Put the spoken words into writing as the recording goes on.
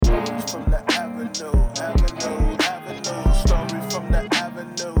from the avenue, avenue, avenue. Story from the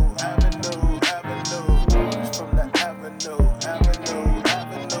avenue, avenue, avenue. Stories from the avenue, avenue,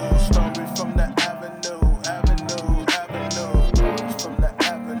 avenue. Story from the avenue, avenue, avenue. Stories from the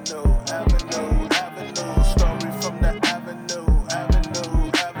avenue, avenue, avenue. Story from the avenue, avenue,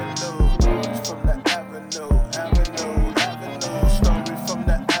 avenue. Stories from the avenue, avenue, avenue. Story from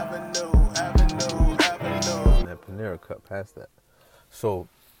the avenue, avenue, avenue. That Panera Cup, past that. So,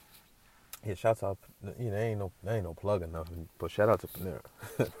 yeah, shout out. There ain't no plug or nothing, but shout out to Panera,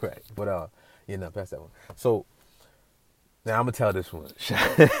 right? But yeah, no, past that one. So now I'm gonna tell this one.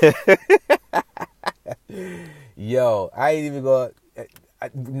 Yo, I ain't even gonna.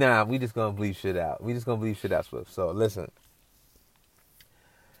 Nah, we just gonna bleep shit out. We just gonna bleep shit out, Swift. So listen,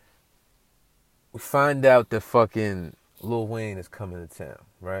 we find out that fucking Lil Wayne is coming to town,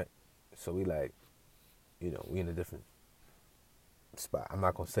 right? So we like, we in a different spot. I'm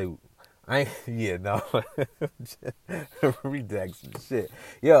not gonna say. I ain't. Yeah, no. Redacts and shit.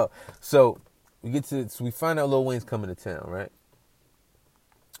 Yo, so we find out Lil Wayne's coming to town, right?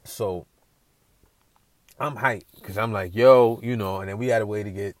 So I'm hyped because I'm like, yo, and then we had a way to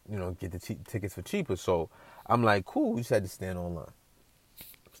get the tickets for cheaper. So I'm like, cool. We just had to stand online,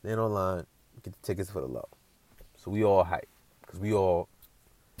 get the tickets for the low. So we all hyped because we all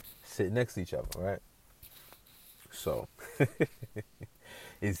sit next to each other, right? So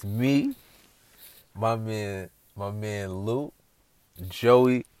it's me, my man Lou,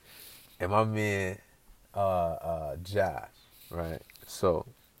 Joey, and my man Josh, right? So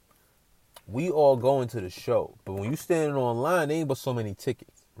we all going to the show, but when you standing online, there ain't but so many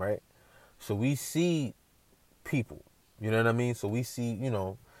tickets, right? So we see people, you know what I mean? So we see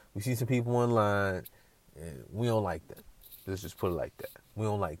some people online, and we don't like them. Let's just put it like that. We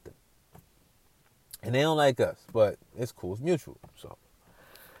don't like them, and they don't like us, but it's cool. It's mutual. So,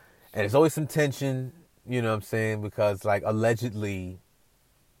 and there's always some tension, you know what I'm saying? Because like allegedly,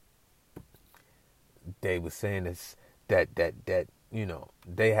 they were saying this that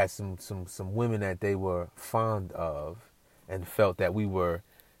they had some women that they were fond of and felt that we were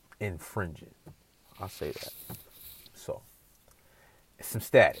infringing. I'll say that. So it's some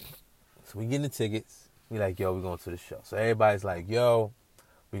static. So we getting the tickets. We like, yo, we going to the show. So everybody's like, yo,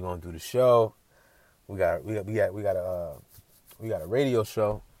 we gonna do the show. We got a radio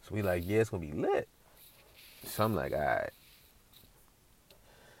show. So we like, yeah, it's gonna be lit. So I'm like, all right.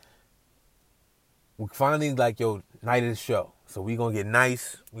 We finally like, yo, night of the show. So we gonna get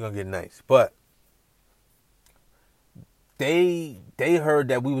nice. But they heard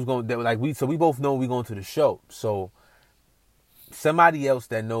that we was going. So we both know we going to the show. So somebody else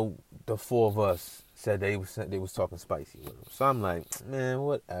that know the four of us said they was talking spicy with them. So I'm like, man,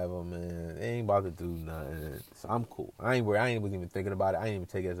 whatever, man. They ain't about to do nothing. So I'm cool. I wasn't even thinking about it. I ain't even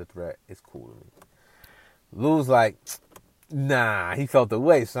take it as a threat. It's cool to me. Lou's like, nah, he felt the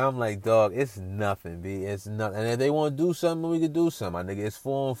way. So I'm like, dog, it's nothing, B. It's nothing. And if they want to do something, we can do something, my nigga. It's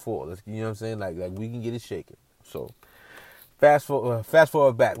 4-on-4. Let's, you know what I'm saying? Like we can get it shaking. So fast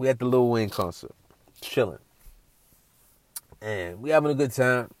forward back. We at the Lil Wayne concert, chilling, and we having a good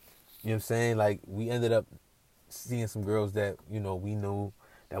time. You know what I'm saying? Like we ended up seeing some girls that we knew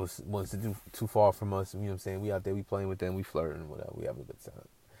that was too far from us. You know what I'm saying? We out there, we playing with them, we flirting, whatever. We having a good time.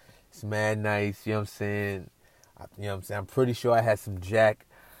 It's mad nice. You know what I'm saying? I'm pretty sure I had some Jack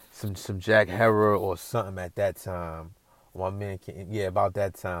Herrera or something at that time. My man about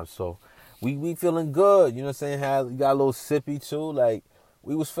that time. So we feeling good. You know what I'm saying? We got a little sippy too. Like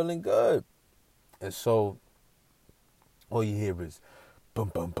we was feeling good. And so all you hear is bum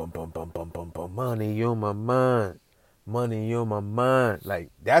bum bum bum bum bum bum bum, money on my mind. Money on my mind.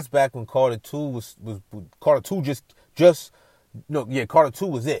 Like that's back when Carter 2 was Carter 2 Carter 2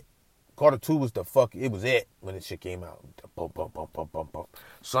 was it. Carter 2 was it was it when this shit came out. Bum, bum, bum, bum, bum, bum.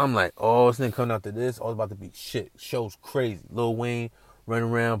 So I'm like, oh, this thing coming out to this, all about to be shit. Show's crazy. Lil Wayne running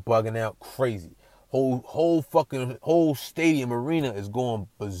around, bugging out, crazy. Whole stadium arena is going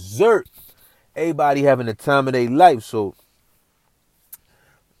berserk. Everybody having the time of their life. So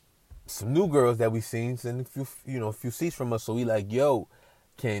some new girls that we seen sending a few seats from us. So we like, yo,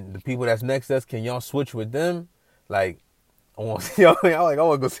 can the people that's next to us, can y'all switch with them? Like, I want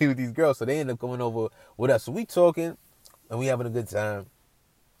to go see with these girls. So they end up coming over with us. So we talking and we having a good time.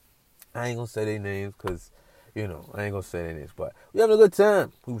 I ain't gonna say their names because, I ain't gonna say their names. But we having a good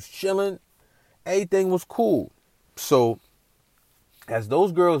time. We was chilling. Everything was cool. So as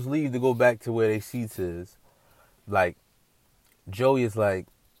those girls leave to go back to where their seats is, like, Joey is like,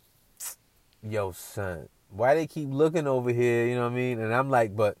 yo, son, why they keep looking over here? You know what I mean? And I'm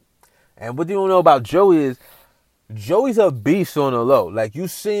like, and what you don't know about Joey is, Joey's a beast on the low. Like, you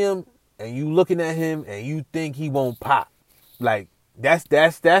see him, and you looking at him and you think he won't pop. Like, that's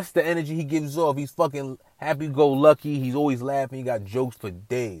the energy he gives off. He's fucking happy-go-lucky. He's always laughing. He got jokes for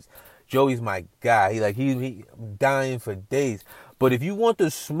days. Joey's my guy. He dying for days. But if you want the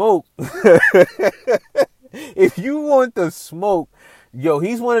smoke, yo,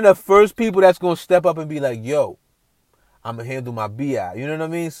 he's one of the first people that's gonna step up and be like, yo, I'm gonna handle my BI. You know what I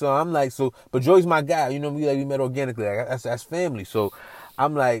mean? So I'm like, but Joey's my guy. You know, we met organically. Like, that's family. So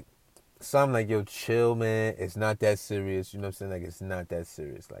I'm like, yo, chill, man. It's not that serious. You know what I'm saying? Like, it's not that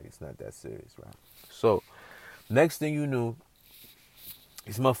serious. Right? So, next thing you knew,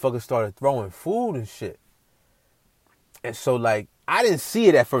 these motherfuckers started throwing food and shit. And so, like, I didn't see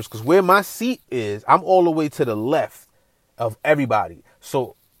it at first because where my seat is, I'm all the way to the left of everybody.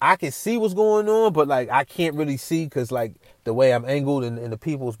 So, I can see what's going on, but, like, I can't really see because, like, the way I'm angled and the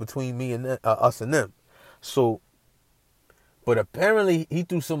people's between me and us and them. So, but apparently he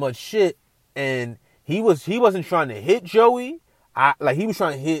threw so much shit, and he wasn't trying to hit Joey. He was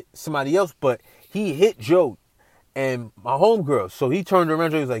trying to hit somebody else, but he hit Joey and my homegirl. So he turned around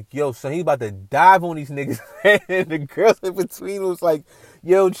and he was like, yo, son, he about to dive on these niggas. And the girls in between was like,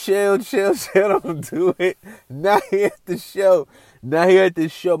 yo, chill, don't do it. Now he at the show.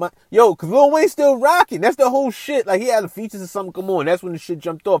 Cause Lil Wayne still rocking. That's the whole shit. Like, he had the features or something. Come on. That's when the shit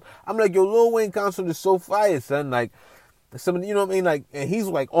jumped off. I'm like, yo, Lil Wayne concert is so fire, son. Like, some, you know what I mean? Like, and he's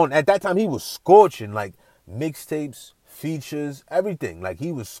like at that time he was scorching, like mixtapes, features, everything. Like,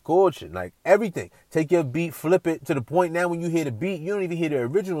 he was scorching, like everything. Take your beat, flip it to the point now when you hear the beat, you don't even hear the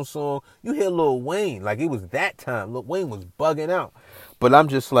original song. You hear Lil Wayne. Like, it was that time. Lil Wayne was bugging out. But I'm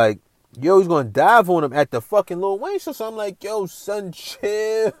just like, yo, he's gonna dive on him at the fucking Lil Wayne show. So I'm like, yo, son,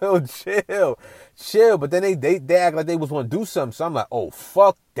 chill. But then they act like they was gonna do something. So I'm like, oh,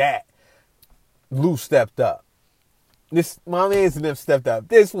 fuck that. Lou stepped up. My man's and them stepped up.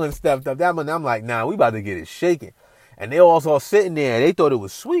 This one stepped up. That one, I'm like, nah, we about to get it shaking. And they all sitting there and they thought it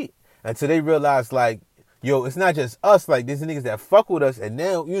was sweet until they realized, like, yo, it's not just us. Like, there's niggas that fuck with us, and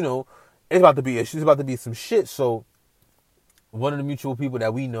now, you know, it's about to be some shit. So one of the mutual people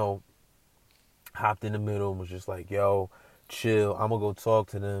that we know hopped in the middle and was just like, yo, chill, I'm gonna go talk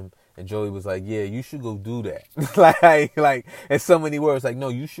to them. And Joey was like, yeah, you should go do that. like in so many words, like, no,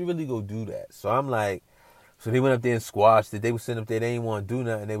 you should really go do that. So I'm like, so they went up there and squashed it. They were sitting up there, they didn't want to do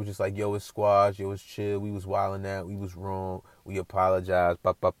nothing. They were just like, yo, it's squash, yo, it's chill. We was wilding out, we was wrong, we apologize,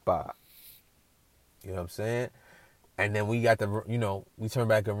 You know what I'm saying? And then we got we turned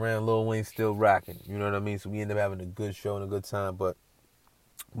back around, Lil Wayne still rocking. You know what I mean? So we ended up having a good show and a good time. But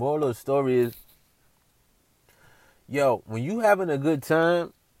moral of the story is, yo, when you having a good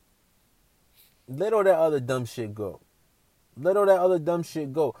time, let all that other dumb shit go.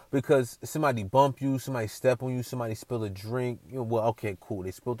 Because somebody bump you, somebody step on you, somebody spill a drink. You know, well, okay, cool.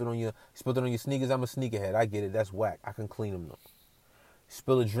 They spilled it on your sneakers. I'm a sneakerhead. I get it. That's whack. I can clean them though.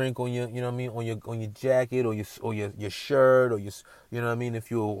 Spill a drink on your, you know what I mean, on your jacket or your shirt or your, you know what I mean. If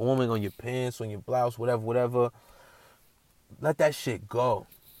you're a woman, on your pants, on your blouse, whatever. Let that shit go.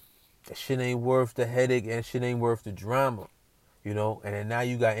 That shit ain't worth the headache and shit ain't worth the drama, you know. And then now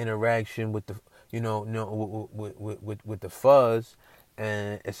you got interaction with the. With the fuzz,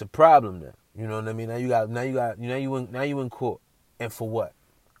 and it's a problem now. You know what I mean? Now you in court, and for what?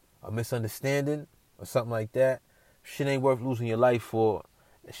 A misunderstanding or something like that? Shit ain't worth losing your life for.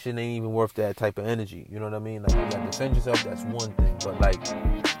 Shit ain't even worth that type of energy. You know what I mean? Like, you gotta defend yourself. That's one thing, but like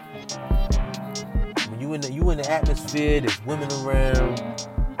when you in the atmosphere, there's women around.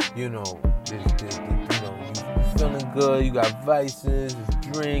 You know, there's you feeling good. You got vices,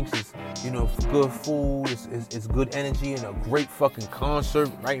 there's drinks, it's, you know, good food, it's good energy, and a great fucking concert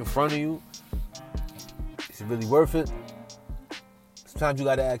right in front of you. Is it really worth it? Sometimes you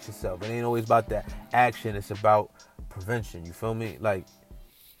gotta ask yourself. It ain't always about that action. It's about prevention. You feel me? Like,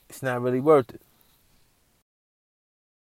 it's not really worth it.